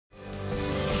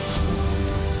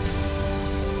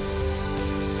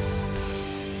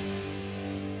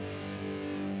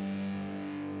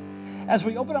as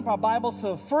we open up our Bibles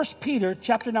to 1 Peter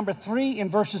chapter number 3 in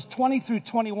verses 20 through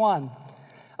 21.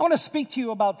 I want to speak to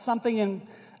you about something, and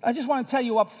I just want to tell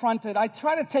you up front that I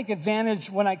try to take advantage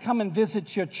when I come and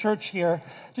visit your church here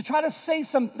to try to say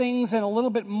some things in a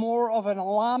little bit more of an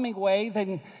alarming way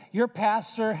than your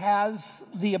pastor has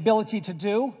the ability to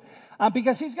do,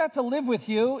 because he's got to live with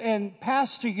you and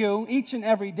pastor you each and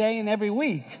every day and every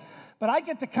week. But I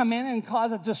get to come in and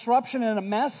cause a disruption and a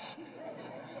mess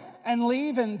and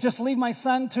leave my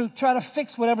son to try to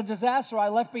fix whatever disaster I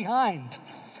left behind.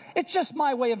 It's just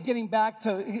my way of getting back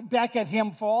at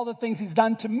him for all the things he's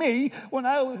done to me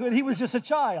when he was just a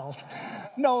child.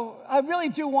 No, I really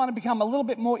do want to become a little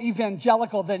bit more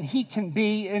evangelical than he can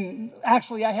be. And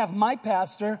actually, I have my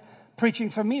pastor preaching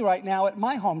for me right now at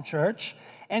my home church,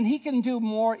 and he can do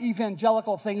more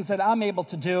evangelical things that I'm able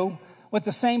to do with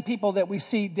the same people that we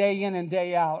see day in and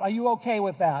day out. Are you okay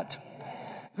with that?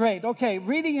 Great. Okay,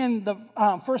 reading in the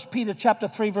 1 Peter chapter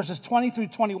 3, verses 20 through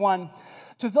 21.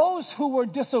 To those who were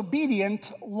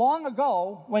disobedient long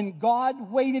ago when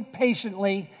God waited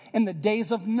patiently in the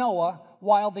days of Noah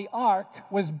while the ark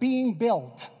was being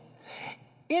built.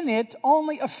 In it,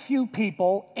 only a few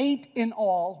people, 8 in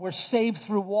all, were saved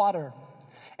through water.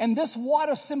 And this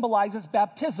water symbolizes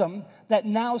baptism that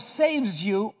now saves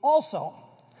you also.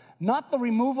 Not the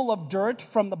removal of dirt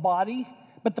from the body,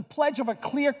 but the pledge of a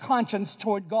clear conscience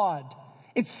toward God.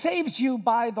 It saves you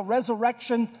by the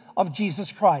resurrection of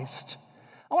Jesus Christ.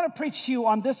 I want to preach to you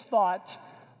on this thought,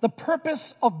 the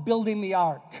purpose of building the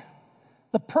ark.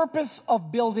 The purpose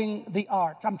of building the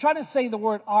ark. I'm trying to say the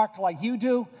word ark like you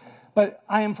do, but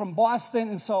I am from Boston,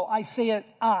 and so I say it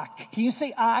ark. Can you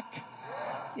say ark?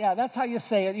 Yeah, that's how you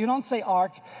say it. You don't say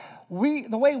ark. The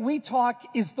way we talk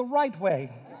is the right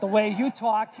way. The way you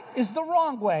talk is the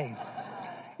wrong way.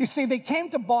 You see, they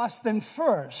came to Boston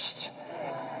first,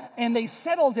 and they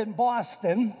settled in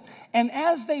Boston, and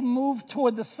as they moved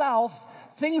toward the south,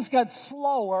 things got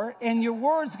slower, and your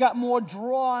words got more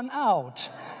drawn out.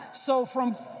 So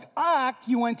from ark,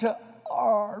 you went to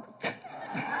ark.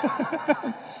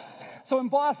 So in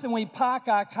Boston, we park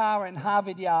our car in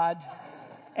Harvard Yard,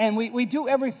 and we do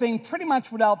everything pretty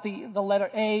much without the letter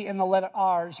A and the letter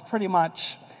R's, pretty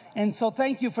much. And so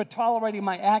thank you for tolerating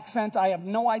my accent. I have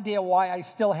no idea why I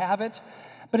still have it,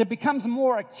 but it becomes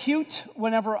more acute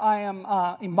whenever I am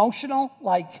emotional,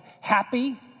 like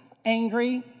happy,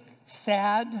 angry,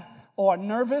 sad, or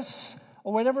nervous,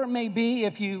 or whatever it may be.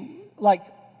 If you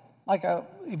if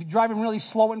you're driving really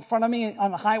slow in front of me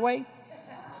on the highway,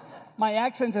 my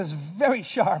accent is very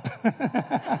sharp.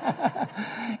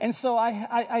 And so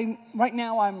I right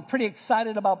now I'm pretty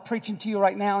excited about preaching to you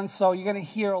right now, and so you're going to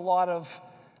hear a lot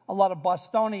of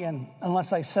Bostonian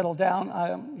unless I settle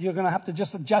down. You're going to have to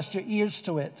just adjust your ears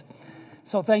to it.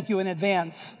 So thank you in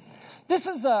advance. This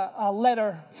is a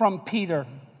letter from Peter,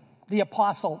 the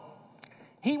apostle.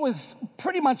 He was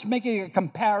pretty much making a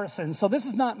comparison. So this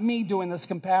is not me doing this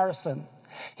comparison.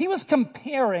 He was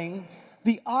comparing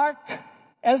the ark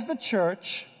as the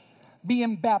church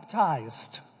being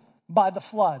baptized by the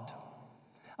flood.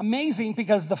 Amazing,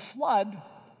 because the flood,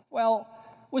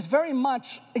 was very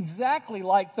much exactly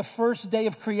like the first day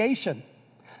of creation.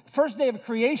 The first day of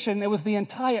creation, it was the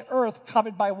entire earth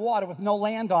covered by water with no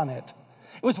land on it.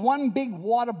 It was one big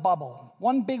water bubble,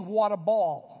 one big water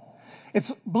ball.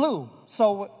 It's blue.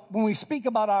 So when we speak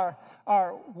about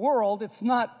our world, it's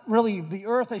not really the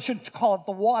earth. I should call it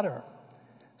the water.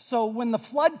 So when the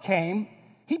flood came,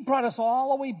 he brought us all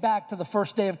the way back to the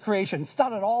first day of creation,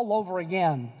 started all over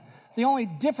again. The only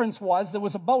difference was there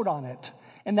was a boat on it,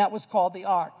 and that was called the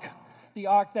ark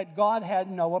that God had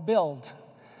Noah build.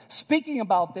 Speaking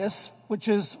about this, which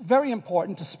is very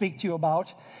important to speak to you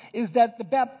about, is that the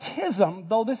baptism,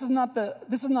 though this is not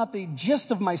the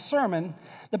gist of my sermon,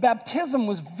 the baptism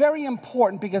was very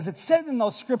important because it said in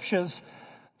those scriptures,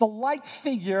 the like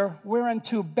figure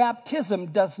whereunto baptism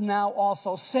does now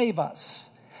also save us.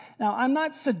 Now, I'm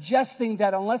not suggesting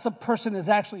that unless a person is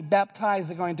actually baptized,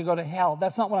 they're going to go to hell.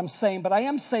 That's not what I'm saying, but I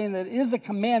am saying that it is a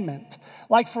commandment.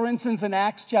 Like, for instance, in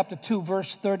Acts chapter 2,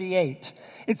 verse 38,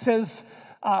 it says,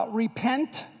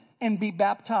 repent and be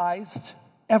baptized,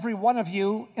 every one of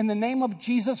you, in the name of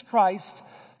Jesus Christ,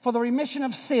 for the remission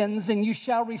of sins, and you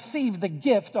shall receive the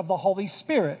gift of the Holy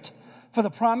Spirit. For the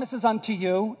promise is unto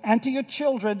you and to your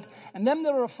children and them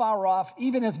that are afar off,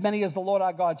 even as many as the Lord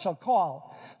our God shall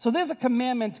call. So there's a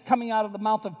commandment coming out of the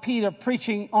mouth of Peter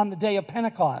preaching on the day of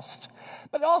Pentecost.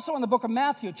 But also in the book of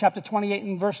Matthew, chapter 28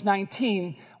 and verse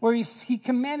 19, where he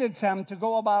commanded them to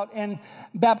go about and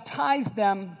baptize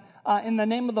them in the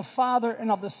name of the Father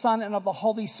and of the Son and of the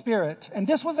Holy Spirit. And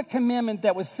this was a commandment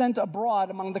that was sent abroad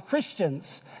among the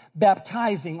Christians,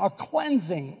 baptizing or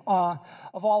cleansing of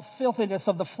all filthiness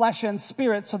of the flesh and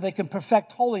spirit so they can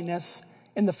perfect holiness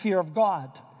in the fear of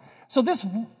God. So this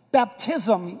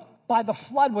baptism by the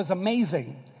flood was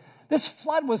amazing. This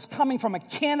flood was coming from a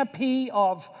canopy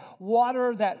of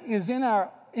water that is in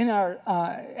our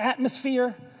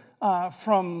atmosphere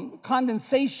from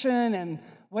condensation and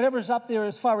whatever's up there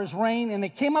as far as rain. And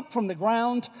it came up from the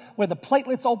ground where the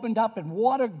platelets opened up and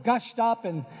water gushed up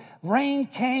and rain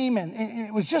came. And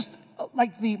it was just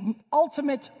like the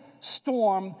ultimate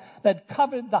storm that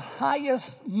covered the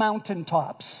highest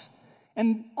mountaintops.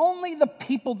 And only the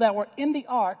people that were in the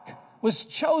ark was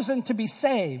chosen to be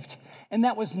saved. And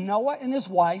that was Noah and his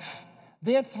wife,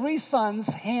 their 3 sons,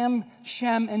 Ham,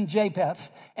 Shem, and Japheth,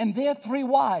 and their 3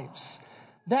 wives.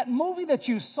 That movie that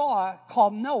you saw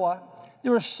called Noah,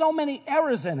 there were so many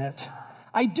errors in it.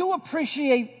 I do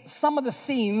appreciate some of the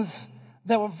scenes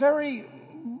that were very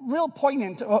real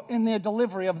poignant in their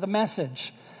delivery of the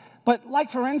message. But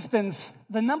like, for instance,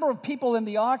 the number of people in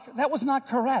the ark, that was not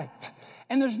correct.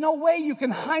 And there's no way you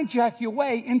can hijack your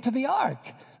way into the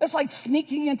ark. That's like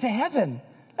sneaking into heaven.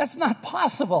 That's not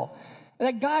possible.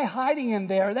 That guy hiding in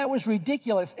there, that was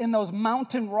ridiculous. And those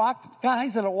mountain rock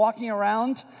guys that are walking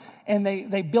around, and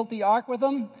they built the ark with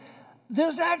them.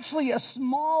 There's actually a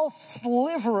small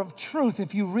sliver of truth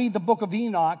if you read the book of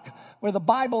Enoch, where the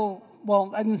Bible,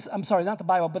 I'm sorry, not the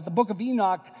Bible, but the book of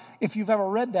Enoch, if you've ever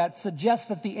read that, suggests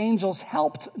that the angels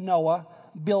helped Noah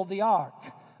build the ark.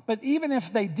 But even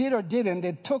if they did or didn't,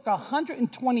 it took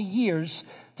 120 years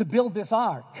to build this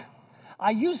ark.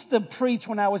 I used to preach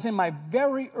when I was in my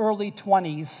very early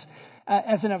 20s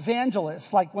as an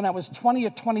evangelist, like when I was 20 or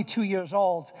 22 years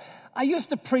old. I used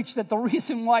to preach that the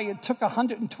reason why it took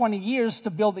 120 years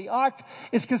to build the ark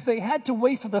is because they had to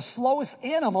wait for the slowest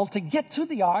animal to get to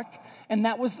the ark, and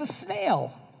that was the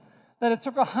snail. That it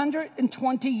took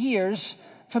 120 years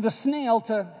for the snail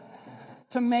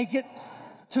to make it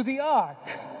to the ark.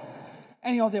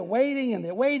 And, they're waiting,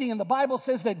 and the Bible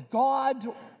says that God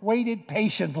waited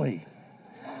patiently.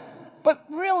 But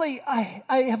really, I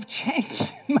have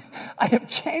changed. I have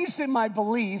changed in my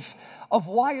belief of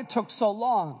why it took so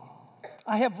long.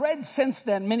 I have read since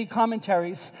then many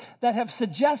commentaries that have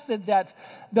suggested that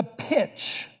the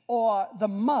pitch or the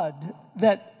mud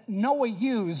that Noah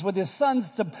used with his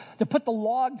sons to put the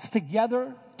logs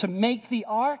together to make the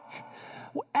ark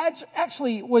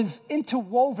actually was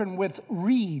interwoven with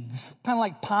reeds, kind of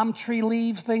like palm tree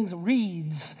leaves,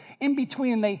 reeds in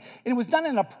between. It was done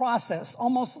in a process,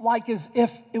 almost like as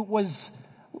if it was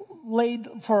laid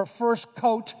for a first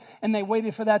coat, and they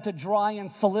waited for that to dry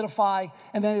and solidify,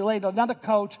 and then they laid another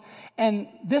coat. And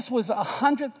this was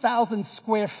 100,000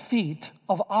 square feet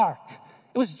of ark.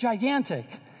 It was gigantic.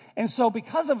 And so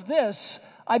because of this,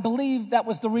 I believe that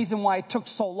was the reason why it took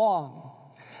so long.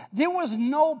 There was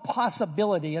no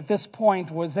possibility at this point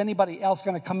was anybody else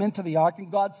going to come into the ark, and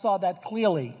God saw that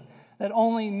clearly, that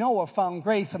only Noah found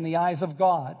grace in the eyes of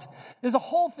God. There's a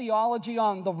whole theology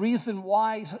on the reason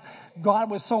why God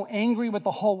was so angry with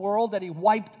the whole world that he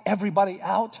wiped everybody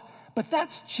out, but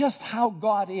that's just how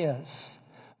God is.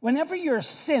 Whenever you're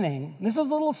sinning, this is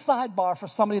a little sidebar for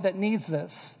somebody that needs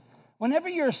this. Whenever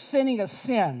you're sinning a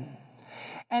sin,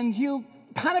 and you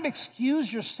kind of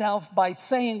excuse yourself by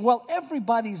saying, well,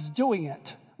 everybody's doing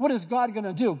it. What is God going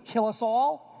to do? Kill us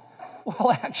all?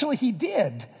 Well, actually, he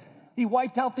did. He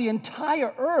wiped out the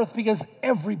entire earth because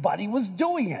everybody was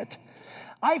doing it.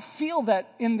 I feel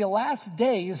that in the last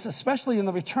days, especially in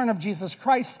the return of Jesus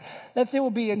Christ, that there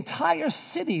will be entire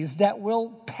cities that will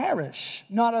perish.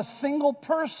 Not a single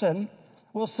person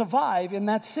will survive in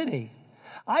that city.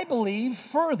 I believe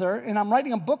further, and I'm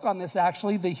writing a book on this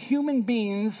actually, the human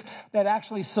beings that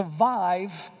actually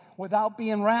survive without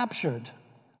being raptured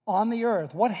on the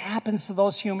earth. What happens to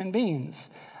those human beings?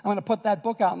 I'm going to put that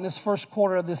book out in this first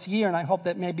quarter of this year, and I hope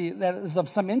that maybe that is of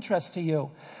some interest to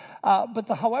you. But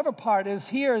the however part is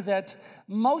here that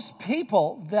most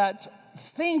people that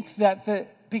think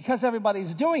that because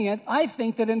everybody's doing it, I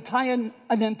think that an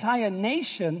entire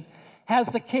nation has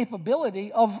the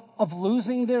capability of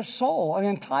losing their soul, an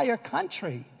entire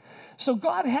country. So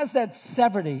God has that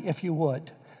severity, if you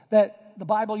would, that the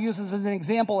Bible uses as an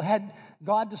example. Had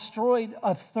God destroyed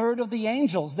a third of the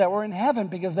angels that were in heaven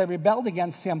because they rebelled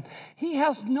against him, he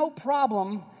has no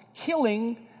problem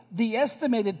killing the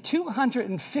estimated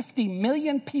 250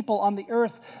 million people on the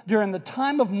earth during the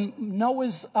time of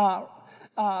Noah's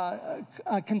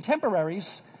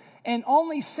contemporaries, and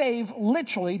only save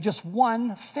literally just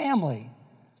one family.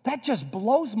 That just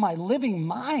blows my living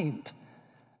mind.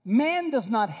 Man does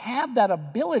not have that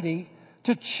ability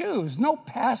to choose. No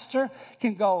pastor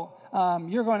can go,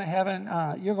 you're going to heaven,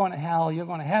 you're going to hell, you're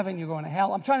going to heaven, you're going to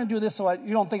hell. I'm trying to do this so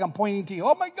you don't think I'm pointing to you.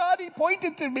 Oh my God, he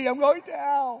pointed to me, I'm going to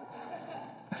hell.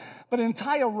 But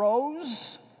entire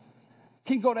rows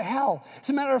can go to hell. As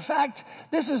a matter of fact,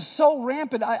 this is so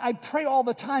rampant. I pray all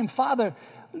the time, Father,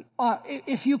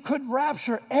 if you could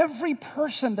rapture every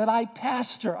person that I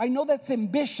pastor. I know that's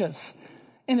ambitious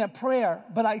in a prayer,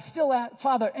 but I still ask,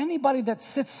 Father, anybody that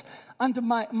sits under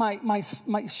my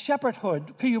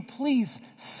shepherdhood, could you please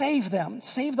save them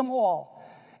all?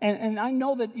 And I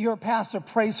know that your pastor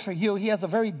prays for you. He has a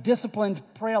very disciplined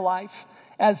prayer life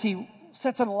as he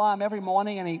sets an alarm every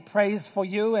morning and he prays for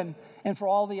you and for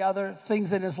all the other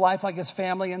things in his life, like his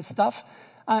family and stuff.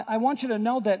 I want you to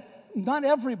know that not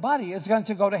everybody is going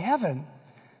to go to heaven.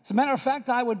 As a matter of fact,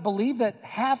 I would believe that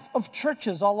half of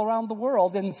churches all around the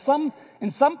world, in some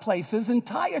places,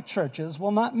 entire churches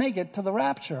will not make it to the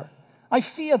rapture. I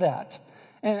fear that.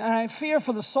 And I fear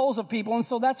for the souls of people, and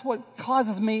so that's what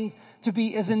causes me to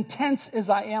be as intense as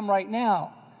I am right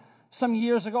now. Some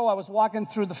years ago, I was walking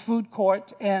through the food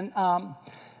court, and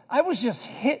I was just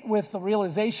hit with the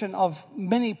realization of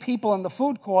many people in the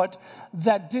food court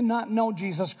that did not know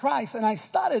Jesus Christ. And I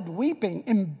started weeping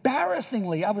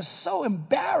embarrassingly. I was so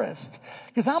embarrassed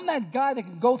because I'm that guy that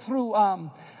can go through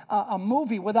a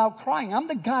movie without crying. I'm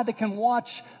the guy that can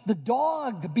watch the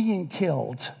dog being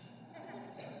killed.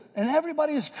 And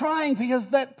everybody's crying because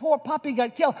that poor puppy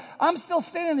got killed. I'm still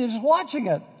standing there just watching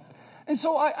it. And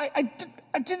so I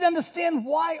didn't understand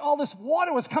why all this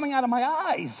water was coming out of my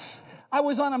eyes. I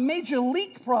was on a major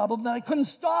leak problem that I couldn't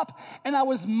stop, and I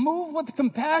was moved with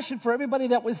compassion for everybody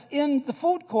that was in the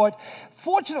food court.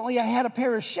 Fortunately, I had a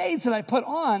pair of shades that I put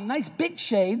on, nice big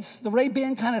shades, the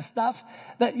Ray-Ban kind of stuff,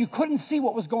 that you couldn't see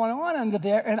what was going on under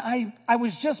there, and I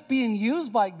was just being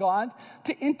used by God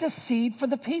to intercede for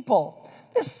the people.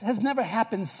 This has never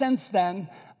happened since then,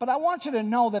 but I want you to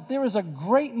know that there is a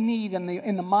great need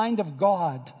in the mind of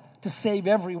God to save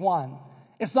everyone.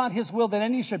 It's not his will that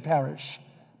any should perish,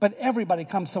 but everybody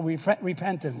comes to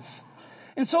repentance.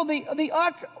 And so the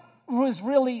ark was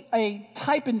really a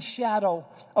type and shadow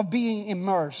of being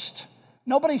immersed.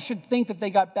 Nobody should think that they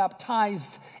got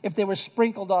baptized if they were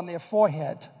sprinkled on their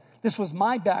forehead. This was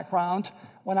my background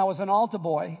when I was an altar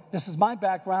boy. This is my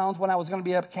background when I was going to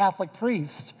be a Catholic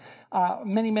priest.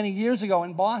 Many, many years ago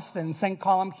in Boston, St.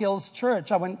 Columkille's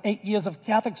Church, I went 8 years of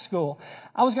Catholic school.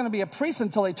 I was going to be a priest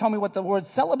until they told me what the word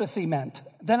celibacy meant.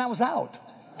 Then I was out.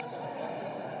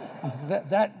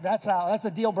 That's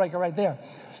a deal breaker right there.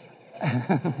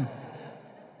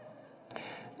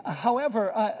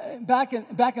 However,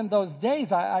 back in those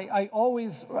days, I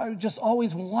just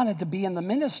always wanted to be in the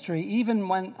ministry. Even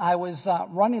when I was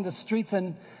running the streets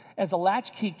and as a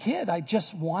latchkey kid, I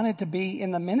just wanted to be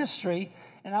in the ministry,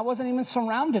 and I wasn't even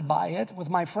surrounded by it with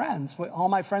my friends. All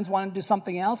my friends wanted to do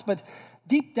something else, but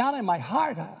deep down in my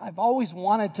heart, I've always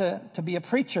wanted to be a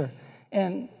preacher.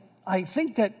 And I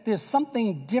think that there's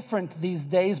something different these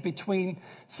days between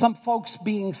some folks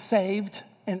being saved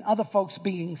and other folks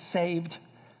being saved.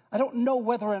 I don't know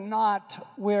whether or not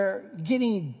we're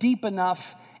getting deep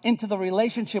enough into the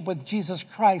relationship with Jesus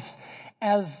Christ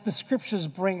as the scriptures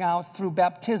bring out through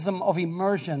baptism of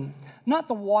immersion. Not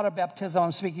the water baptism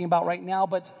I'm speaking about right now,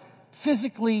 but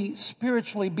physically,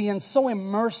 spiritually being so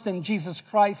immersed in Jesus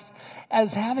Christ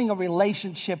as having a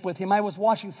relationship with him. I was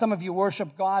watching some of you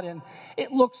worship God, and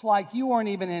it looks like you aren't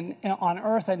even on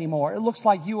earth anymore. It looks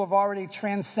like you have already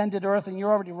transcended earth and you're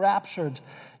already raptured.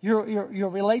 Your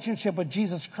relationship with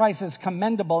Jesus Christ is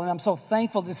commendable, and I'm so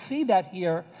thankful to see that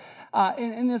here.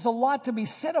 And there's a lot to be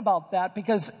said about that,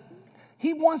 because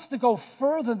he wants to go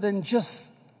further than just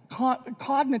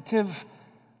cognitive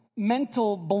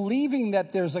mental believing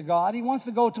that there's a God. He wants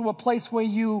to go to a place where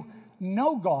you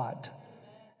know God.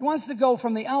 He wants to go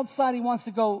from the outside. He wants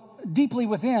to go deeply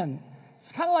within.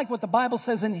 It's kind of like what the Bible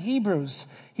says in Hebrews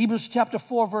chapter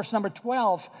 4, verse number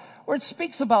 12, where it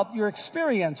speaks about your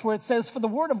experience, where it says, for the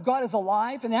word of God is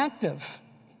alive and active.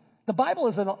 The Bible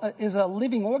is a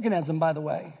living organism, by the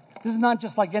way. This is not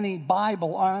just like any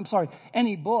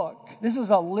any book. This is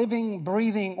a living,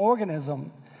 breathing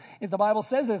organism. The Bible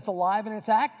says it's alive and it's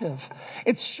active.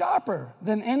 It's sharper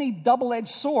than any double-edged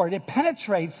sword. It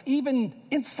penetrates even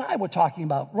inside, we're talking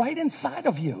about, right inside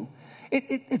of you.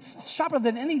 It's sharper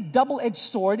than any double-edged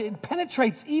sword. It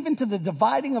penetrates even to the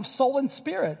dividing of soul and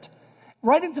spirit,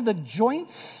 right into the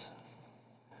joints,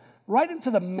 right into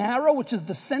the marrow, which is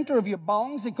the center of your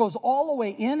bones. It goes all the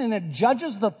way in, and it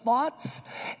judges the thoughts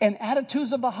and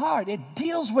attitudes of the heart. It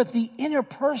deals with the inner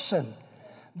person.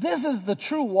 This is the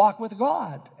true walk with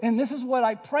God. And this is what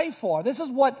I pray for. This is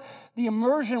what the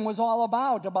immersion was all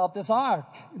about this ark,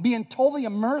 being totally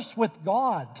immersed with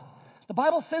God. The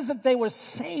Bible says that they were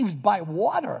saved by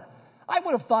water. I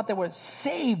would have thought they were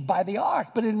saved by the ark,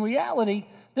 but in reality,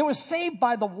 they were saved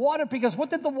by the water because what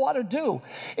did the water do?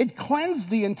 It cleansed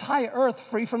the entire earth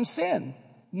free from sin.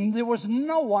 There was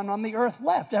no one on the earth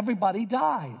left. Everybody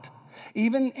died.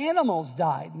 Even animals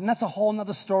died. And that's a whole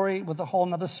nother story with a whole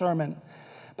nother sermon.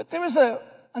 But there is an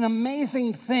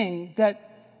amazing thing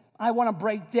that I want to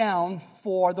break down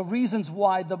for the reasons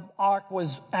why the ark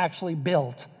was actually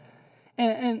built.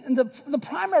 And the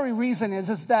primary reason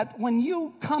is that when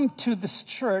you come to this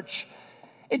church,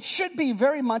 it should be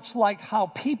very much like how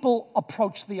people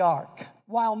approach the ark.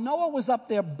 While Noah was up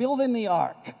there building the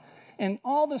ark, and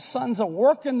all the sons are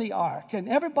working the ark, and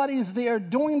everybody's there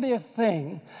doing their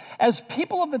thing, as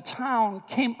people of the town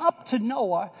came up to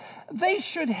Noah, they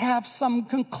should have some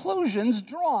conclusions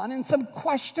drawn and some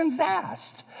questions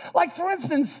asked. Like, for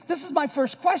instance, this is my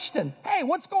first question. Hey,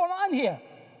 what's going on here?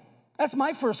 That's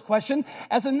my first question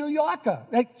as a New Yorker.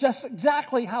 That's just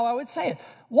exactly how I would say it.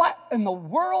 What in the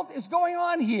world is going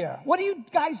on here? What are you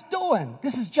guys doing?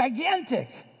 This is gigantic.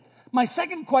 My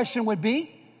second question would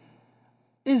be,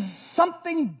 is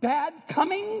something bad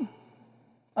coming?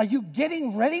 Are you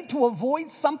getting ready to avoid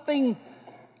something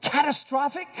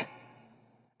catastrophic?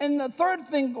 And the third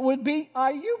thing would be,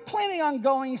 are you planning on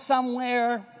going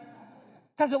somewhere?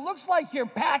 Because it looks like you're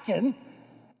packing,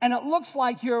 and it looks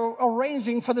like you're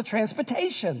arranging for the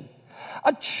transportation.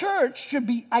 A church should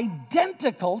be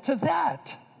identical to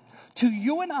that, to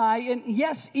you and I, and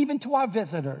yes, even to our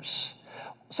visitors.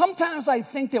 Sometimes I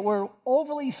think that we're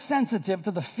overly sensitive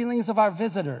to the feelings of our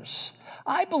visitors.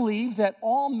 I believe that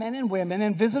all men and women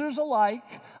and visitors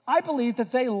alike, I believe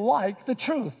that they like the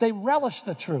truth. They relish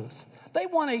the truth. They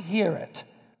want to hear it.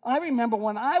 I remember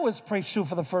when I was preached to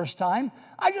for the first time,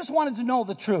 I just wanted to know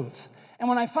the truth. And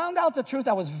when I found out the truth,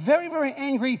 I was very, very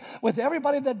angry with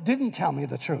everybody that didn't tell me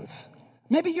the truth.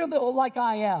 Maybe you're like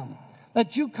I am,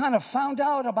 that you kind of found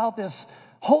out about this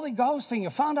Holy Ghost and you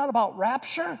found out about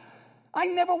rapture. I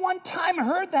never one time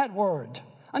heard that word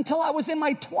until I was in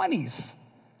my 20s.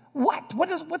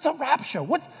 What's a rapture?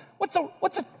 What's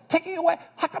a taking away?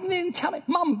 How come they didn't tell me?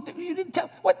 Mom, you didn't tell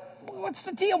what's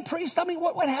the deal, priest? Tell me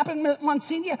what happened,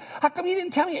 Monsignor? How come you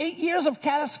didn't tell me 8 years of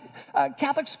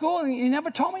Catholic school and you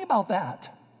never told me about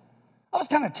that? I was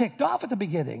kind of ticked off at the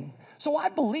beginning. So I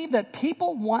believe that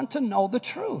people want to know the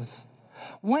truth.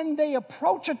 When they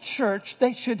approach a church,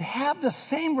 they should have the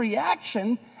same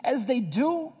reaction as they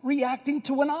do reacting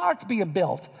to an ark being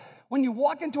built. When you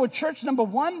walk into a church, number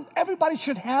one, everybody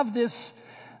should have this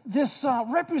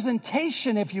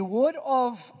representation, if you would,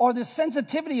 or this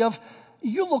sensitivity of,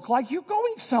 you look like you're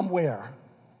going somewhere.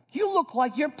 You look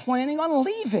like you're planning on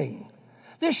leaving.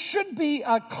 There should be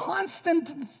a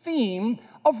constant theme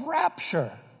of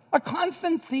rapture, a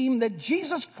constant theme that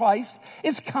Jesus Christ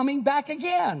is coming back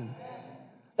again.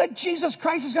 That Jesus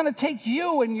Christ is going to take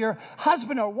you and your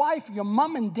husband or wife, your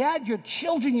mom and dad, your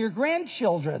children, your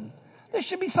grandchildren. There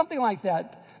should be something like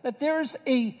that. That there's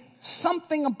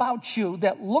something about you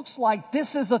that looks like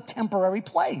this is a temporary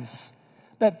place.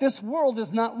 That this world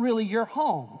is not really your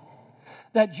home.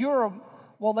 That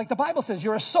like the Bible says,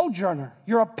 you're a sojourner.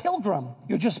 You're a pilgrim.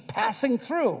 You're just passing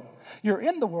through. You're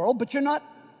in the world, but you're not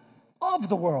of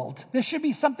the world. There should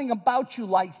be something about you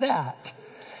like that.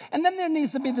 And then there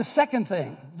needs to be the second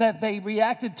thing that they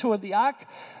reacted to at the ark.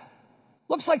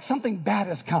 Looks like something bad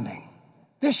is coming.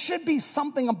 There should be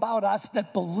something about us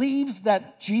that believes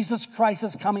that Jesus Christ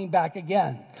is coming back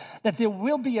again. That there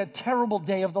will be a terrible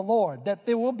day of the Lord. That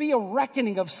there will be a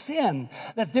reckoning of sin.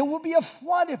 That there will be a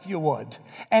flood, if you would.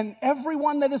 And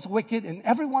everyone that is wicked and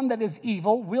everyone that is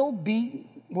evil will be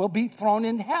thrown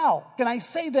in hell. Can I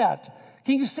say that?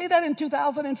 Can you say that in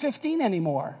 2015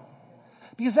 anymore?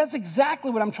 Because that's exactly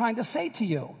what I'm trying to say to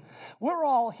you. We're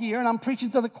all here, and I'm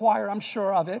preaching to the choir, I'm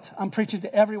sure of it. I'm preaching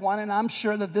to everyone, and I'm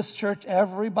sure that this church,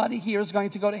 everybody here is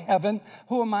going to go to heaven.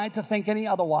 Who am I to think any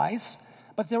otherwise?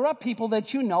 But there are people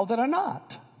that you know that are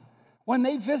not. When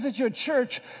they visit your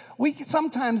church, we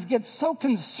sometimes get so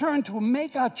concerned to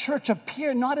make our church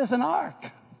appear not as an ark,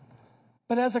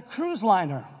 but as a cruise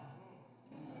liner.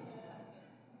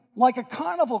 Like a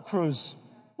Carnival cruise,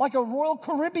 like a Royal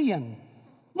Caribbean.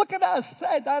 Look at us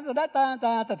on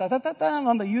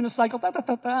the unicycle.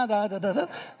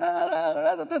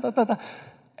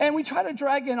 And we try to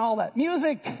drag in all that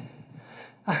music.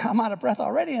 I'm out of breath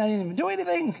already and I didn't even do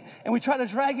anything. And we try to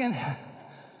drag in,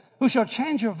 who shall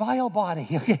change your vile body.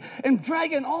 Okay? And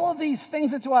drag in all of these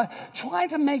things into trying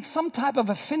to make some type of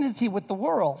affinity with the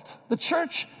world. The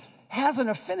church has an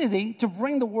affinity to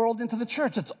bring the world into the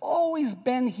church. It's always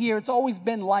been here. It's always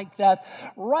been like that.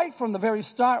 Right from the very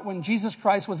start when Jesus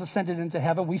Christ was ascended into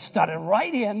heaven, we started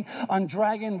right in on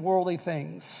dragging worldly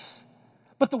things.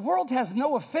 But the world has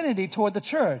no affinity toward the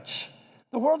church.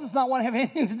 The world does not want to have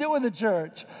anything to do with the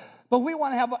church. But we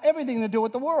want to have everything to do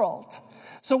with the world.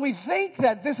 So we think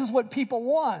that this is what people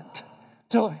want,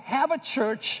 to have a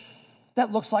church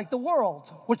that looks like the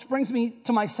world, which brings me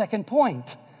to my second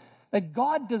point, that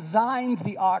God designed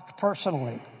the ark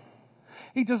personally.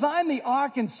 He designed the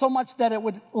ark in so much that it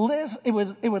would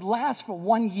last for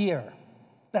 1 year.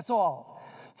 That's all.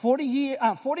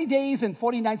 40 days and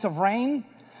 40 nights of rain,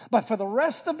 but for the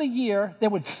rest of the year, they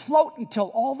would float until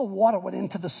all the water went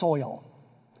into the soil.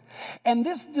 And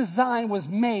this design was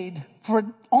made for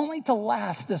only to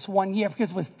last this 1 year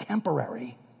because it was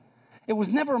temporary. It was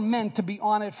never meant to be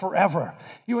on it forever.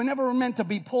 You were never meant to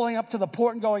be pulling up to the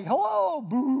port and going, hello,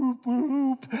 boop,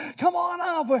 boop, come on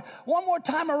up. One more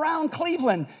time around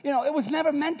Cleveland. It was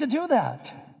never meant to do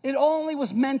that. It only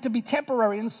was meant to be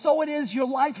temporary. And so it is your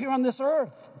life here on this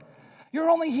earth. You're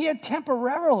only here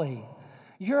temporarily.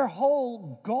 Your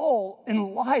whole goal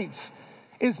in life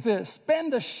is to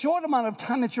spend the short amount of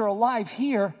time that you're alive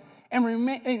here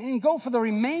and go for the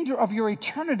remainder of your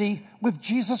eternity with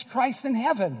Jesus Christ in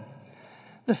heaven.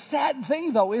 The sad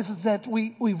thing, though, is that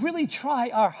we really try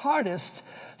our hardest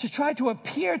to try to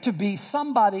appear to be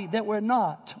somebody that we're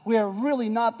not. We're really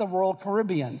not the Royal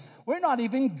Caribbean. We're not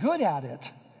even good at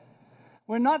it.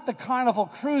 We're not the Carnival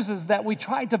Cruises that we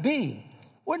try to be.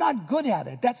 We're not good at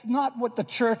it. That's not what the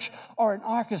church or an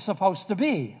ark is supposed to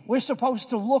be. We're supposed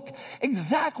to look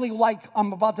exactly like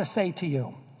I'm about to say to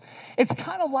you. It's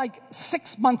kind of like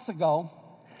 6 months ago.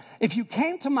 If you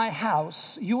came to my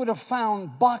house, you would have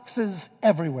found boxes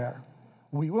everywhere.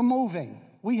 We were moving.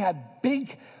 We had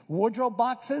big wardrobe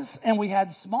boxes, and we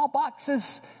had small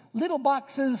boxes, little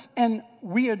boxes, and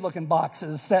weird-looking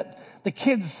boxes that the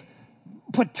kids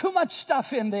put too much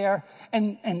stuff in there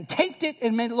and taped it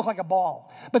and made it look like a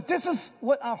ball. But this is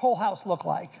what our whole house looked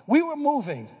like. We were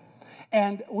moving,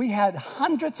 and we had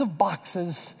hundreds of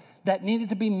boxes that needed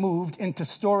to be moved into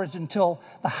storage until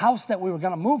the house that we were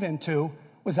going to move into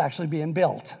was actually being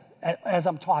built as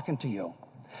I'm talking to you.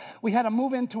 We had to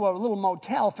move into a little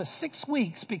motel for 6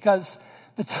 weeks because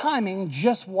the timing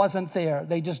just wasn't there.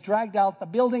 They just dragged out the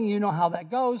building. You know how that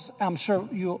goes. I'm sure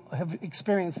you have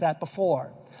experienced that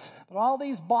before. But all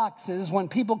these boxes, when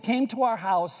people came to our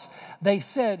house, they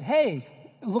said, hey,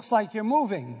 it looks like you're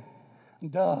moving.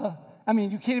 Duh. I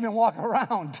mean, you can't even walk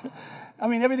around. I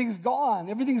mean, everything's gone.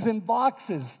 Everything's in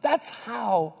boxes. That's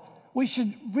how we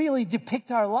should really depict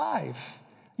our life.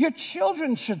 Your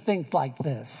children should think like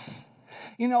this.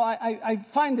 I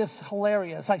find this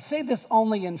hilarious. I say this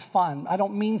only in fun. I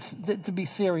don't mean to be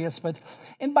serious, but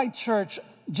in my church,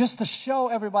 just to show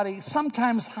everybody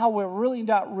sometimes how we're really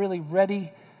not really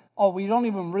ready or we don't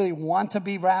even really want to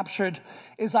be raptured,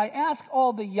 is I ask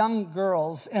all the young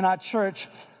girls in our church,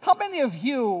 how many of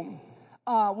you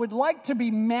would like to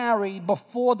be married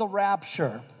before the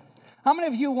rapture? How many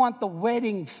of you want the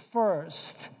wedding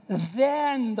first,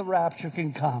 then the rapture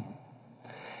can come?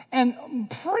 And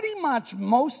pretty much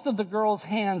most of the girls'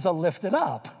 hands are lifted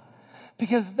up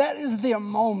because that is their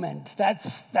moment.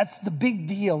 That's the big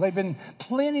deal. They've been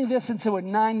planning this since they were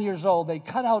 9 years old. They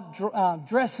cut out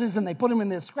dresses and they put them in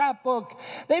their scrapbook.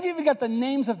 They've even got the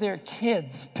names of their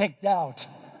kids picked out.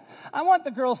 I want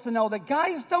the girls to know that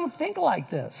guys don't think like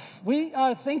this. We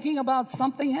are thinking about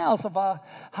something else, about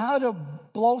how to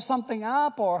blow something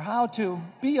up or how to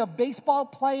be a baseball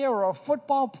player or a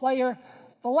football player.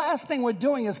 The last thing we're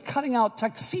doing is cutting out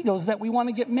tuxedos that we want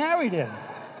to get married in,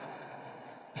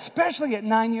 especially at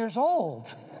 9 years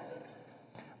old.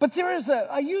 But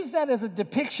I use that as a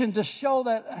depiction to show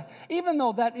that even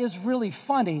though that is really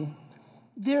funny,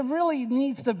 there really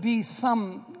needs to be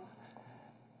some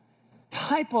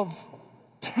type of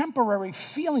temporary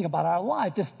feeling about our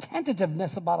life, this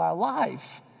tentativeness about our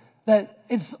life, that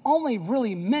it's only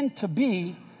really meant to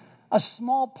be a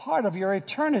small part of your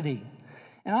eternity.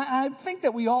 And I think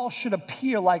that we all should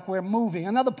appear like we're moving.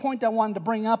 Another point I wanted to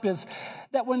bring up is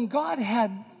that when God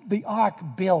had the ark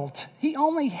built, he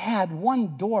only had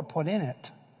one door put in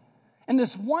it. And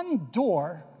this one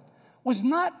door was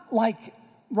not like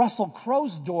Russell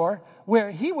Crowe's door,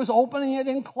 where he was opening it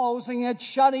and closing it,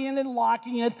 shutting it and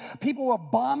locking it. People were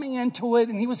bombing into it,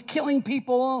 and he was killing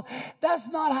people. That's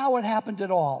not how it happened at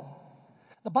all.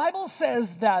 The Bible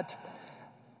says that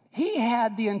he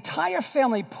had the entire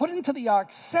family put into the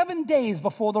ark 7 days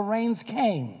before the rains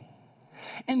came.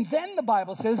 And then the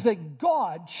Bible says that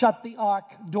God shut the ark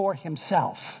door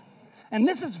himself. And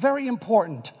this is very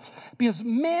important because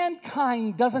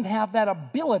mankind doesn't have that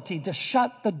ability to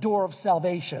shut the door of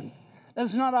salvation. That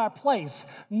is not our place,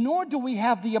 nor do we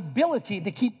have the ability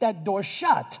to keep that door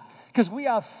shut because we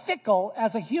are fickle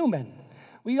as a human.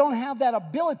 We don't have that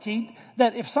ability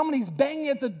that if somebody's banging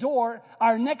at the door,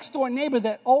 our next door neighbor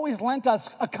that always lent us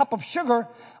a cup of sugar,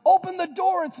 open the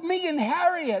door, it's me and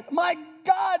Harriet. My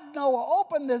God, Noah,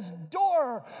 open this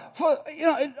door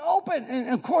open. And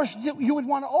of course, you would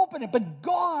want to open it, but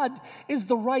God is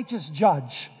the righteous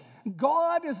judge.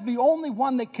 God is the only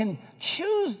one that can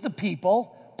choose the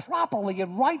people properly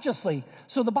and righteously.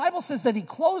 So the Bible says that he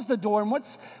closed the door. And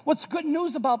what's good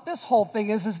news about this whole thing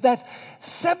is that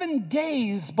 7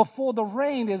 days before the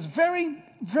rain is very,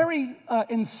 very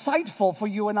insightful for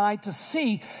you and I to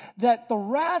see that the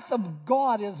wrath of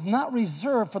God is not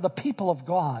reserved for the people of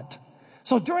God.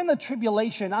 So during the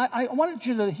tribulation, I wanted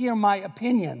you to hear my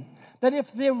opinion that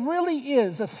if there really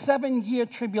is a 7-year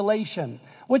tribulation,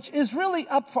 which is really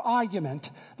up for argument,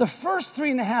 the first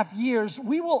 3.5 years,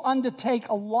 we will undertake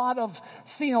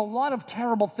seeing a lot of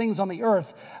terrible things on the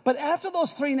earth. But after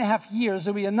those 3.5 years,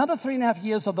 there'll be another 3.5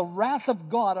 years of the wrath of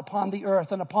God upon the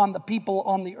earth and upon the people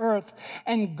on the earth.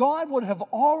 And God would have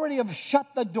already shut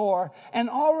the and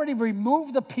already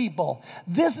removed the people.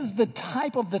 This is the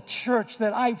type of the church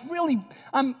that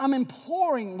I'm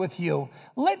imploring with you.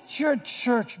 Let your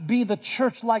church be the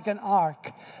church like an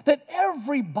ark, that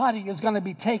everybody is going to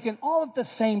be taken all at the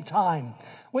same time.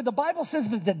 Where the Bible says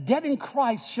that the dead in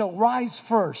Christ shall rise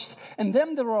first, and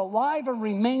them that are alive and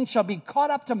remain shall be caught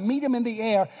up to meet him in the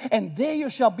air, and there you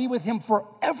shall be with him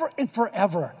forever and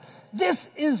forever. This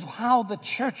is how the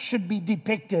church should be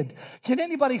depicted. Can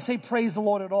anybody say praise the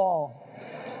Lord at all?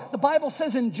 The Bible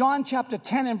says in John chapter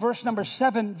 10 and verse number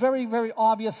 7, very, very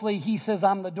obviously, he says,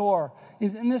 I'm the door.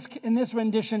 In this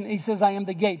rendition, he says, I am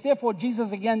the gate. Therefore,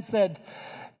 Jesus again said,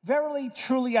 verily,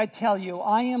 truly, I tell you,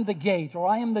 I am the gate, or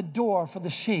I am the door for the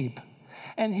sheep.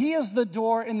 And he is the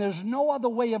door, and there's no other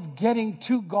way of getting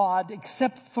to God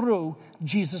except through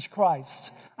Jesus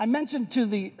Christ. I mentioned to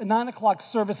the 9 o'clock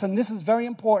service, and this is very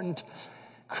important,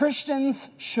 Christians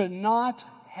should not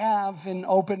have an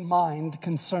open mind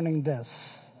concerning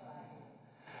this.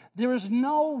 There is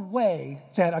no way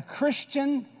that a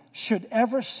Christian should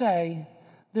ever say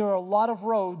there are a lot of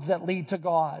roads that lead to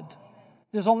God.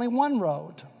 There's only one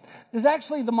road. There's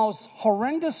actually the most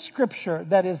horrendous scripture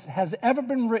that has ever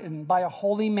been written by a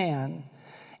holy man,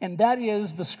 and that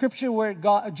is the scripture where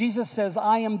Jesus says,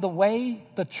 I am the way,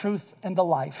 the truth, and the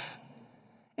life.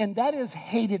 And that is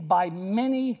hated by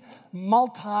many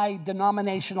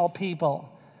multi-denominational people.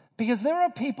 Because there are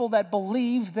people that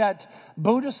believe that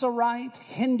Buddhists are right,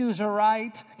 Hindus are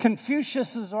right,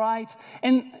 Confucius is right,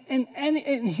 and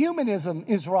humanism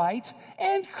is right,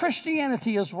 and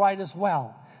Christianity is right as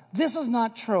well. This is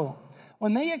not true.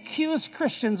 When they accuse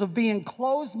Christians of being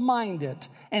closed-minded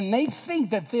and they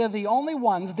think that they're the only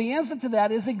ones, the answer to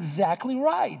that is exactly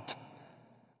right.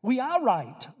 We are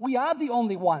right. We are the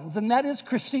only ones, and that is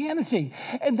Christianity.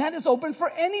 And that is open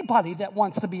for anybody that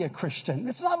wants to be a Christian.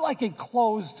 It's not like a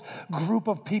closed group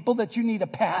of people that you need a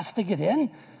pass to get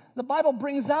in. The Bible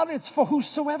brings out it's for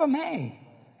whosoever may.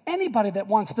 Anybody that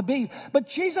wants to be. But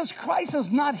Jesus Christ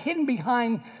is not hidden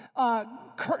behind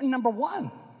curtain number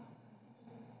 1.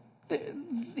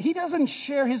 He doesn't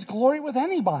share his glory with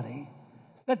anybody.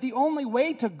 That the only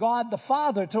way to God the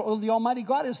Father, to the Almighty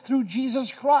God, is through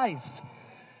Jesus Christ.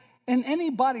 And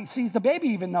anybody sees, the baby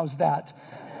even knows that.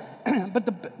 But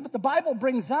the Bible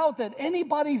brings out that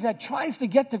anybody that tries to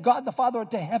get to God the Father or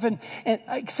to heaven,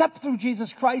 except through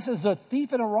Jesus Christ, is a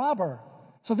thief and a robber.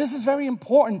 So this is very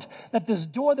important, that this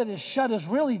door that is shut is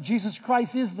really Jesus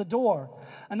Christ is the door.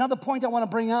 Another point I want to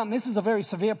bring out, and this is a very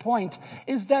severe point,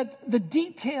 is that the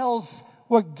details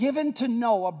were given to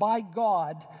Noah by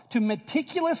God to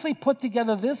meticulously put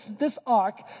together this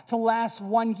ark to last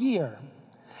 1 year.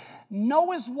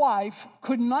 Noah's wife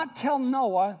could not tell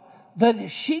Noah that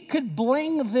she could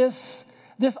bring this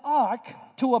ark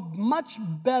to a much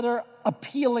better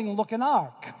appealing looking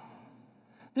ark.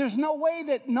 There's no way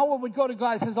that Noah would go to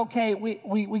God and says, okay,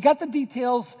 we got the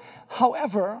details.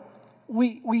 However,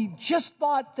 we just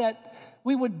thought that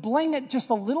we would bling it just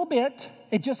a little bit.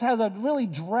 It just has a really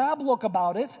drab look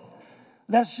about it.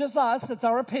 That's just us. That's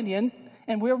our opinion.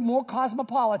 And we're more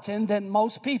cosmopolitan than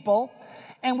most people.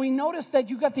 And we noticed that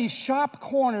you got these sharp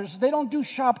corners. They don't do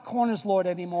sharp corners, Lord,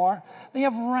 anymore. They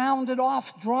have rounded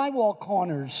off drywall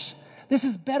corners. This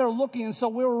is better looking. And so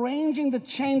we're arranging to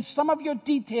change some of your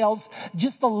details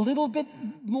just a little bit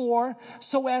more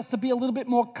so as to be a little bit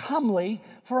more comely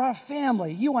for our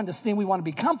family. You understand we want to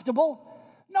be comfortable.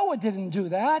 Noah didn't do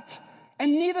that.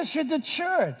 And neither should the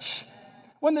church.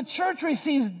 When the church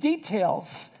receives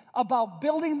details about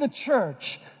building the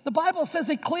church, the Bible says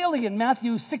it clearly in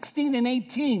Matthew 16 and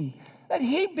 18 that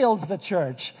he builds the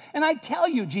church. And I tell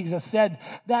you, Jesus said,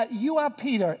 that you are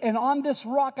Peter, and on this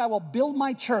rock I will build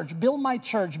my church, build my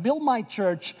church, build my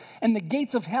church, and the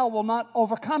gates of hell will not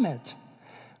overcome it.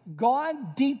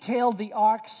 God detailed the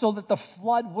ark so that the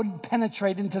flood wouldn't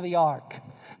penetrate into the ark.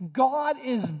 God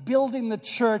is building the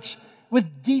church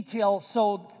with detail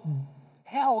so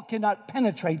hell cannot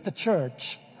penetrate the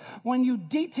church. When you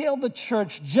detail the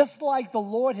church just like the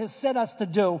Lord has said us to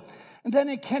do, then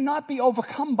it cannot be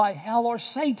overcome by hell or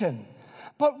Satan.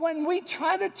 But when we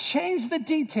try to change the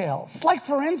details, like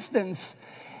for instance,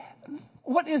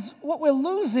 what we're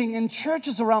losing in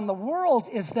churches around the world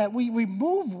is that we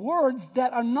remove words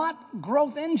that are not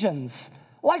growth engines.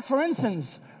 Like for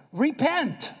instance,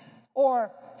 repent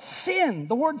or sin,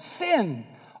 the word sin,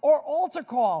 or altar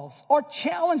calls, or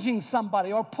challenging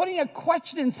somebody, or putting a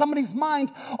question in somebody's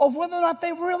mind of whether or not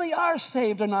they really are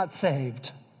saved or not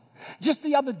saved. Just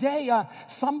the other day,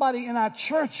 somebody in our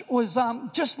church was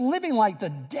just living like the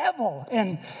devil.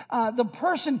 And the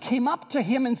person came up to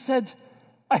him and said,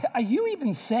 "Are you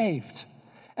even saved?"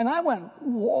 And I went,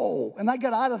 "Whoa," and I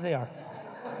got out of there.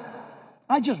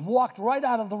 I just walked right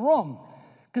out of the room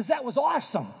because that was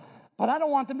awesome. But I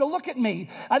don't want them to look at me.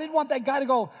 I didn't want that guy to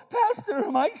go, "Pastor,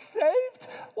 am I saved?"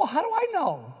 Well, how do I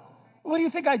know? What do you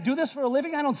think? I do this for a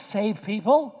living? I don't save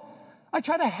people. I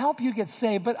try to help you get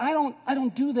saved, but I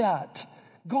don't do that.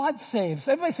 God saves.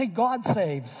 Everybody say God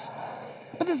saves.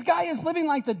 But this guy is living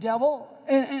like the devil,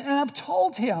 and I've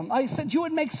told him, I said, "You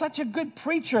would make such a good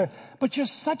preacher, but you're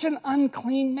such an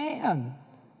unclean man."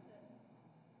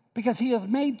 Because he has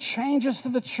made changes to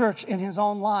the church in his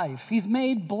own life. He's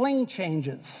made bling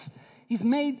changes. He's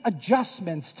made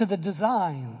adjustments to the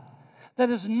design that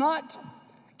is not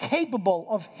capable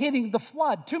of hitting the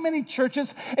flood. Too many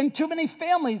churches and too many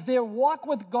families, their walk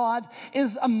with God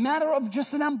is a matter of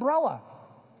just an umbrella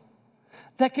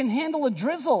that can handle a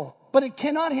drizzle, but it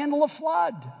cannot handle a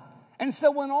flood. And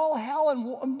so when all hell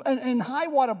and high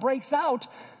water breaks out,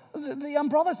 the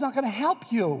umbrella's not going to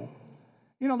help you.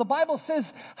 You know, the Bible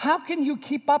says, how can you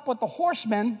keep up with the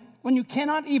horsemen when you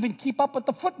cannot even keep up with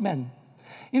the footmen?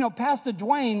 You know, Pastor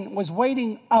Dwayne was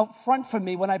waiting out front for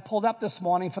me when I pulled up this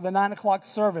morning for the 9 o'clock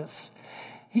service.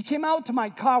 He came out to my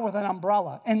car with an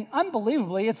umbrella, and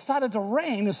unbelievably, it started to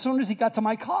rain as soon as he got to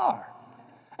my car.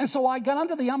 And so I got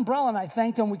under the umbrella, and I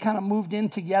thanked him. We kind of moved in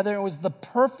together. It was the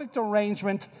perfect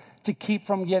arrangement to keep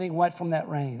from getting wet from that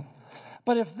rain.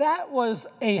 But if that was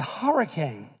a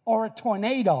hurricane or a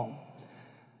tornado,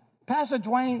 Pastor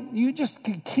Dwayne, you just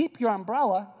can keep your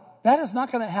umbrella. That is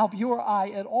not going to help you or I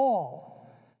at all.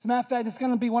 As a matter of fact, it's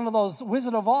going to be one of those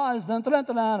Wizard of Oz, and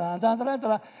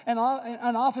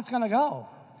off it's going to go.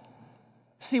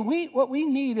 See, what we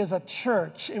need is a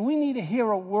church, and we need to hear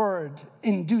a word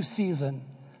in due season.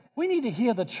 We need to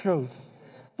hear the truth,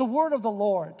 the word of the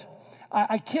Lord.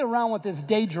 I kid around with this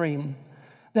daydream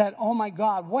that, oh my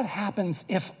God, what happens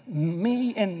if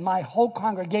me and my whole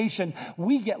congregation,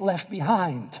 we get left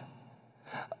behind?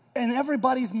 And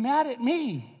everybody's mad at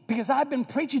me because I've been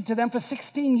preaching to them for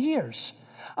 16 years.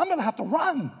 I'm going to have to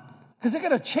run because they're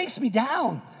going to chase me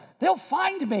down. They'll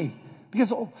find me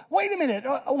because, oh, wait a minute,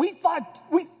 we thought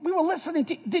we were listening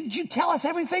to, did you tell us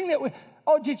everything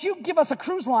did you give us a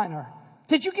cruise liner?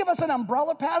 Did you give us an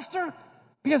umbrella, Pastor?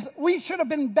 Because we should have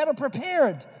been better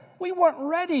prepared. We weren't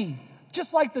ready.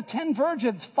 Just like the 10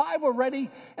 virgins, 5 were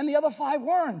ready and the other 5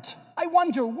 weren't. I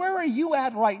wonder, where are you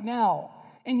at right now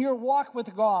in your walk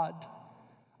with God?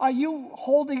 Are you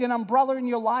holding an umbrella in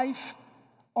your life?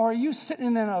 Or are you sitting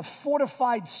in a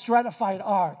fortified, stratified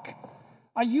ark?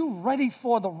 Are you ready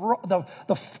for the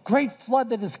great flood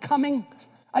that is coming?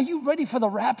 Are you ready for the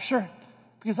rapture?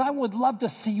 Because I would love to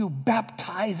see you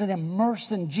baptized and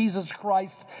immersed in Jesus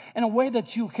Christ in a way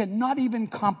that you cannot even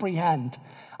comprehend.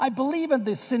 I believe in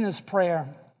the sinner's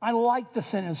prayer. I like the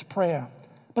sinner's prayer.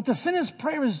 But the sinner's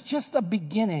prayer is just a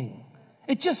beginning.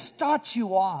 It just starts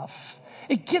you off.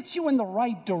 It gets you in the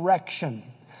right direction.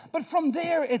 But from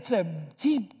there, it's a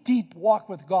deep, deep walk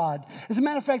with God. As a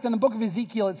matter of fact, in the book of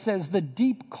Ezekiel, it says, the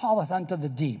deep calleth unto the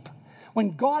deep.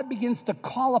 When God begins to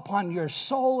call upon your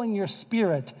soul and your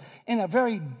spirit in a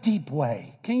very deep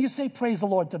way. Can you say praise the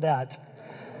Lord to that?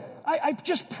 I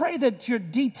just pray that your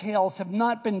details have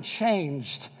not been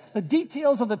changed. The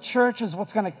details of the church is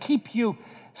what's going to keep you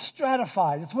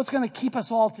stratified. It's what's going to keep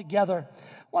us all together.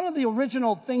 One of the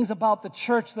original things about the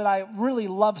church that I really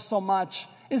love so much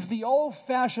is the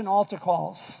old-fashioned altar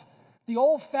calls. The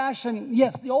old-fashioned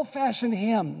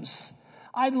hymns.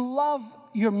 I love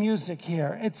your music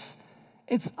here.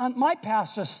 My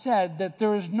pastor said that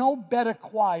there is no better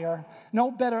choir,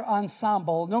 no better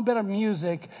ensemble, no better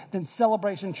music than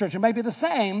Celebration Church. It may be the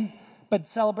same, but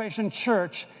Celebration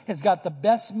Church has got the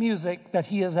best music that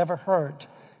he has ever heard.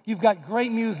 You've got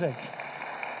great music.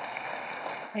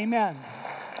 Amen.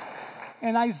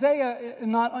 And Isaiah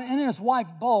and his wife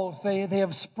both, they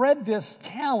have spread this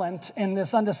talent and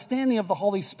this understanding of the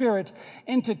Holy Spirit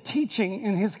into teaching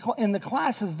in the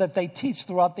classes that they teach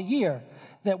throughout the year,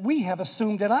 that we have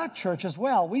assumed at our church as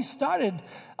well. We started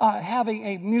having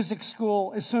a music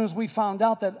school as soon as we found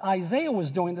out that Isaiah was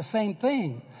doing the same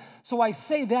thing. So I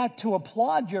say that to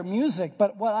applaud your music,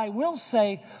 but what I will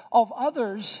say of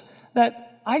others,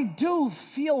 that I do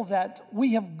feel that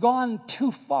we have gone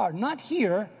too far, not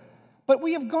here, but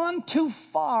we have gone too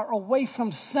far away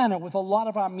from center with a lot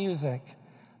of our music,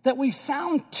 that we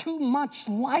sound too much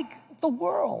like the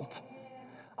world.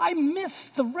 I miss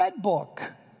the Red Book.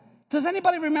 Does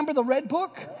anybody remember the Red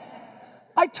Book?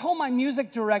 I told my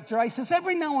music director, I says,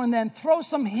 every now and then, throw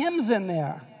some hymns in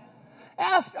there.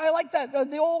 I like that,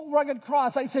 the old rugged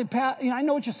cross. I said, I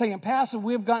know what you're saying, Pastor,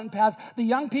 we've gotten past the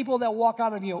young people that walk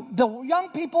out of you. The young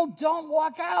people don't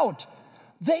walk out.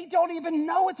 They don't even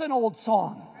know it's an old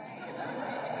song.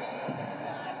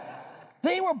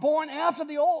 They were born after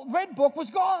the old Red Book was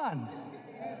gone.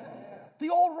 The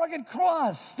old rugged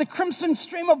cross, the crimson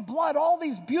stream of blood, all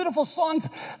these beautiful songs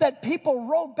that people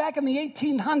wrote back in the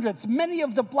 1800s. Many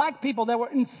of the black people that were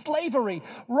in slavery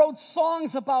wrote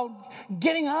songs about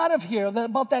getting out of here,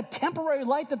 about that temporary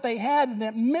life that they had and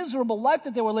that miserable life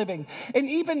that they were living. And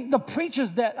even the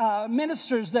preachers,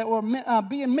 ministers that were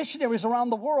being missionaries around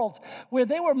the world, where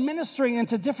they were ministering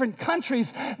into different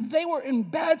countries, they were in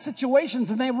bad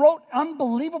situations and they wrote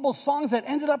unbelievable songs that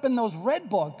ended up in those red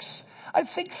books. I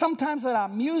think sometimes that our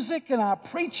music and our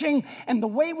preaching and the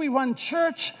way we run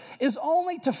church is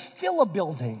only to fill a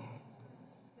building.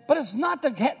 But it's not to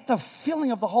get the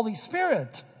filling of the Holy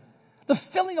Spirit. The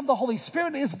filling of the Holy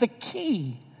Spirit is the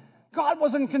key. God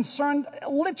wasn't concerned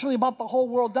literally about the whole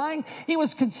world dying. He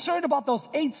was concerned about those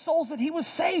 8 souls that he was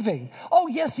saving. Oh,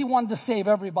 yes, he wanted to save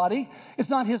everybody. It's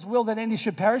not his will that any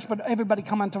should perish, but everybody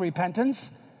come unto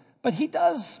repentance. But he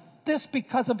does this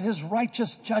because of his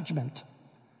righteous judgment.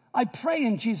 I pray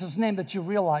in Jesus' name that you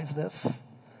realize this.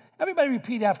 Everybody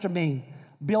repeat after me.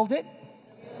 Build it.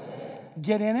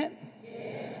 Get in it.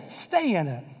 Stay in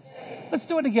it. Let's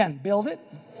do it again. Build it.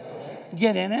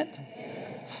 Get in it.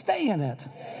 Stay in it.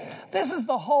 This is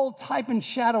the whole type and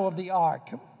shadow of the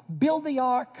ark. Build the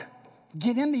ark,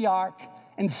 get in the ark,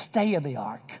 and stay in the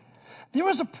ark. There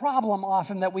is a problem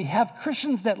often that we have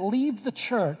Christians that leave the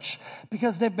church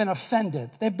because they've been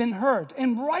offended. They've been hurt,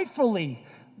 and rightfully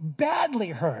badly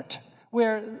hurt,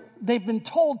 where they've been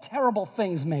told terrible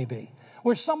things maybe,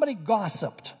 where somebody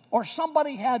gossiped, or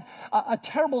somebody had a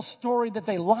terrible story that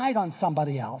they lied on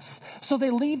somebody else. So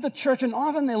they leave the church, and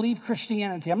often they leave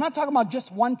Christianity. I'm not talking about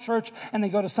just one church and they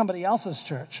go to somebody else's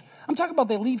church. I'm talking about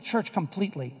they leave church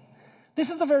completely.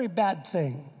 This is a very bad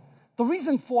thing. The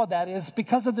reason for that is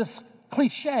because of this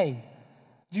cliche.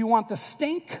 Do you want the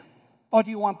stink or do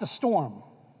you want the storm?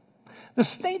 The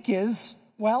stink is,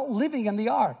 well, living in the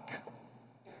ark.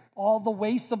 All the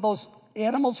waste of those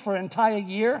animals for an entire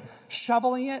year,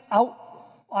 shoveling it out.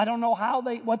 I don't know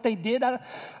what they did. I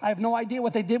have no idea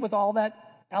what they did with all that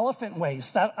elephant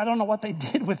waste. I don't know what they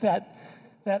did with that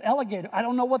alligator. I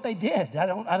don't know what they did. I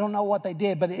don't know what they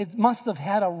did, but it must have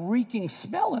had a reeking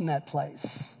smell in that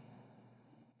place.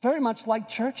 Very much like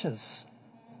churches.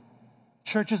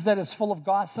 Churches that is full of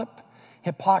gossip,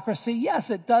 hypocrisy. Yes,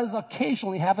 it does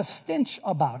occasionally have a stench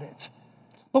about it.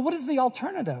 But what is the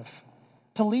alternative?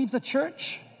 To leave the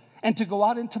church and to go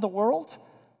out into the world?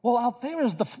 Well, out there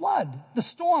is the flood, the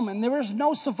storm, and there is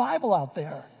no survival out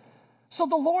there. So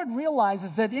the Lord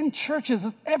realizes that in churches,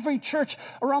 every church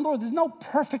around the world, there's no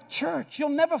perfect church. You'll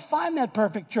never find that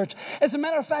perfect church. As a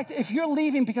matter of fact, if you're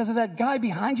leaving because of that guy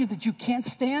behind you that you can't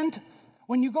stand,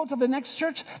 when you go to the next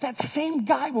church, that same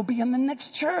guy will be in the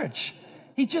next church.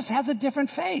 He just has a different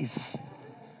face.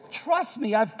 Trust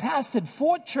me, I've pastored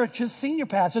 4 churches, senior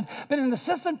pastored, been an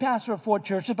assistant pastor of 4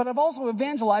 churches, but I've also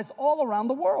evangelized all around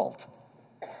the world.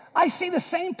 I see the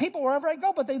same people wherever I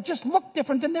go, but they just look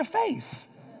different in their face.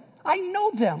 I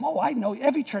know them. Oh, I know.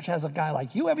 Every church has a guy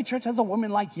like you. Every church has a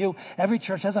woman like you. Every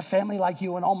church has a family like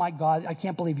you. And oh my God, I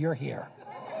can't believe you're here.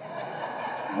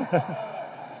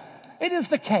 It is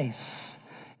the case.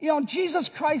 You know, Jesus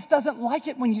Christ doesn't like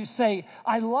it when you say,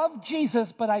 I love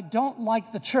Jesus, but I don't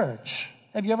like the church.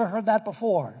 Have you ever heard that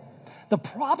before? The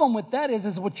problem with that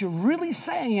is what you're really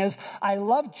saying is, I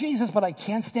love Jesus, but I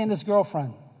can't stand his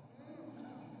girlfriend.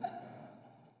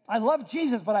 I love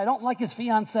Jesus, but I don't like his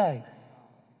fiancée.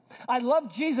 I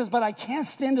love Jesus, but I can't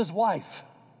stand his wife.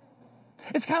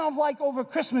 It's kind of like over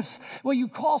Christmas where you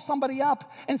call somebody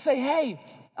up and say, hey,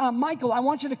 Michael, I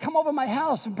want you to come over to my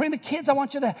house and bring the kids. I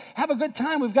want you to have a good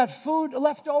time. We've got food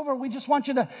left over. We just want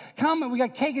you to come, and we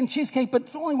got cake and cheesecake, but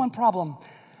there's only one problem.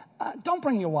 Don't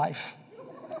bring your wife.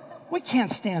 We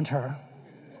can't stand her.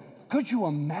 Could you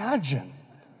imagine?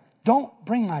 Don't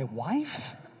bring my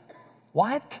wife?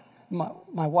 What?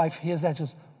 My wife hears that. She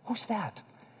goes, who's that?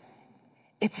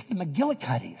 It's the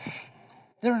McGillicuddies.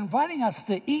 They're inviting us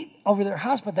to eat over their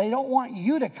house, but they don't want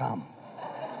you to come.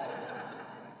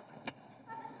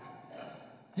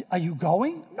 Are you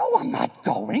going? No, I'm not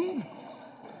going.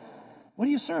 What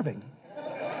are you serving?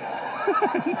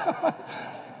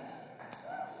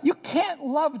 You can't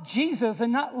love Jesus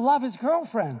and not love his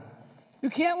girlfriend. You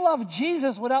can't love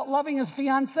Jesus without loving his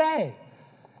fiancée.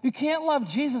 You can't love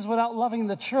Jesus without loving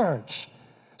the church.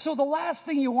 So the last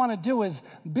thing you want to do is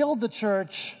build the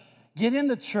church, get in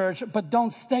the church, but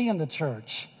don't stay in the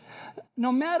church.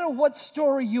 No matter what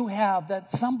story you have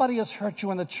that somebody has hurt you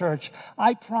in the church,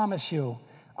 I promise you,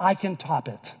 I can top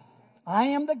it. I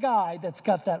am the guy that's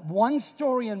got that one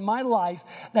story in my life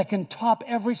that can top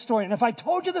every story. And if I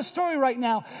told you the story right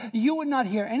now, you would not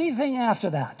hear anything after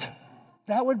that.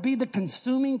 That would be the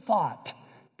consuming thought.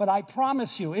 But I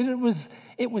promise you,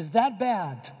 it was that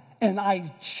bad. And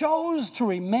I chose to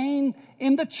remain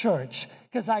in the church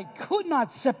because I could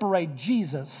not separate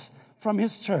Jesus from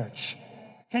his church.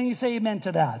 Can you say amen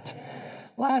to that?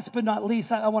 Last but not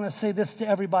least, I want to say this to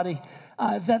everybody.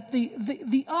 That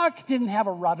the ark didn't have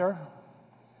a rudder.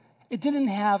 It didn't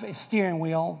have a steering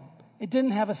wheel. It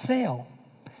didn't have a sail.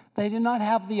 They did not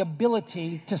have the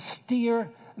ability to steer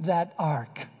that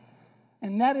ark.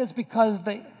 And that is because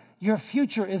your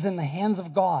future is in the hands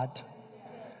of God.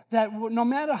 That no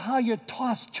matter how you're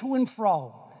tossed to and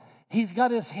fro, he's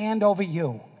got his hand over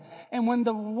you. And when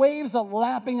the waves are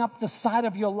lapping up the side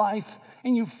of your life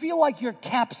and you feel like you're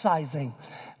capsizing,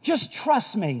 just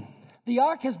trust me. The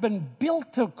ark has been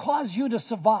built to cause you to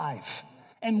survive.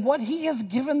 And what he has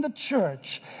given the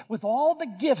church, with all the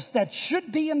gifts that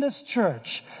should be in this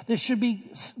church, there should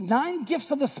be 9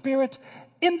 gifts of the Spirit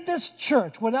in this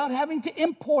church without having to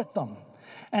import them.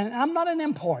 And I'm not an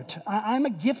import. I'm a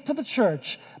gift to the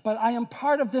church, but I am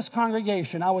part of this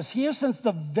congregation. I was here since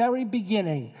the very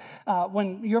beginning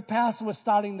when your pastor was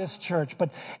starting this church.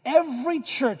 But every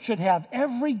church should have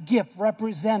every gift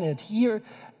represented here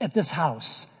at this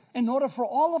house in order for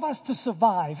all of us to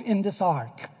survive in this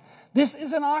ark. This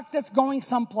is an ark that's going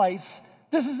someplace.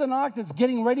 This is an ark that's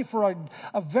getting ready for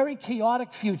a very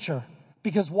chaotic future.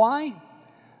 Because why?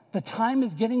 The time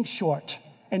is getting short,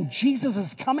 and Jesus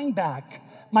is coming back.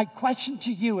 My question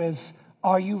to you is,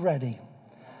 are you ready?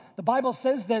 The Bible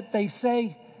says that they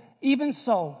say, even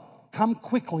so, come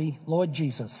quickly, Lord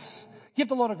Jesus. Give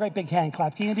the Lord a great big hand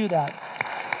clap. Can you do that?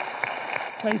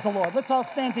 Praise the Lord. Let's all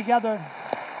stand together.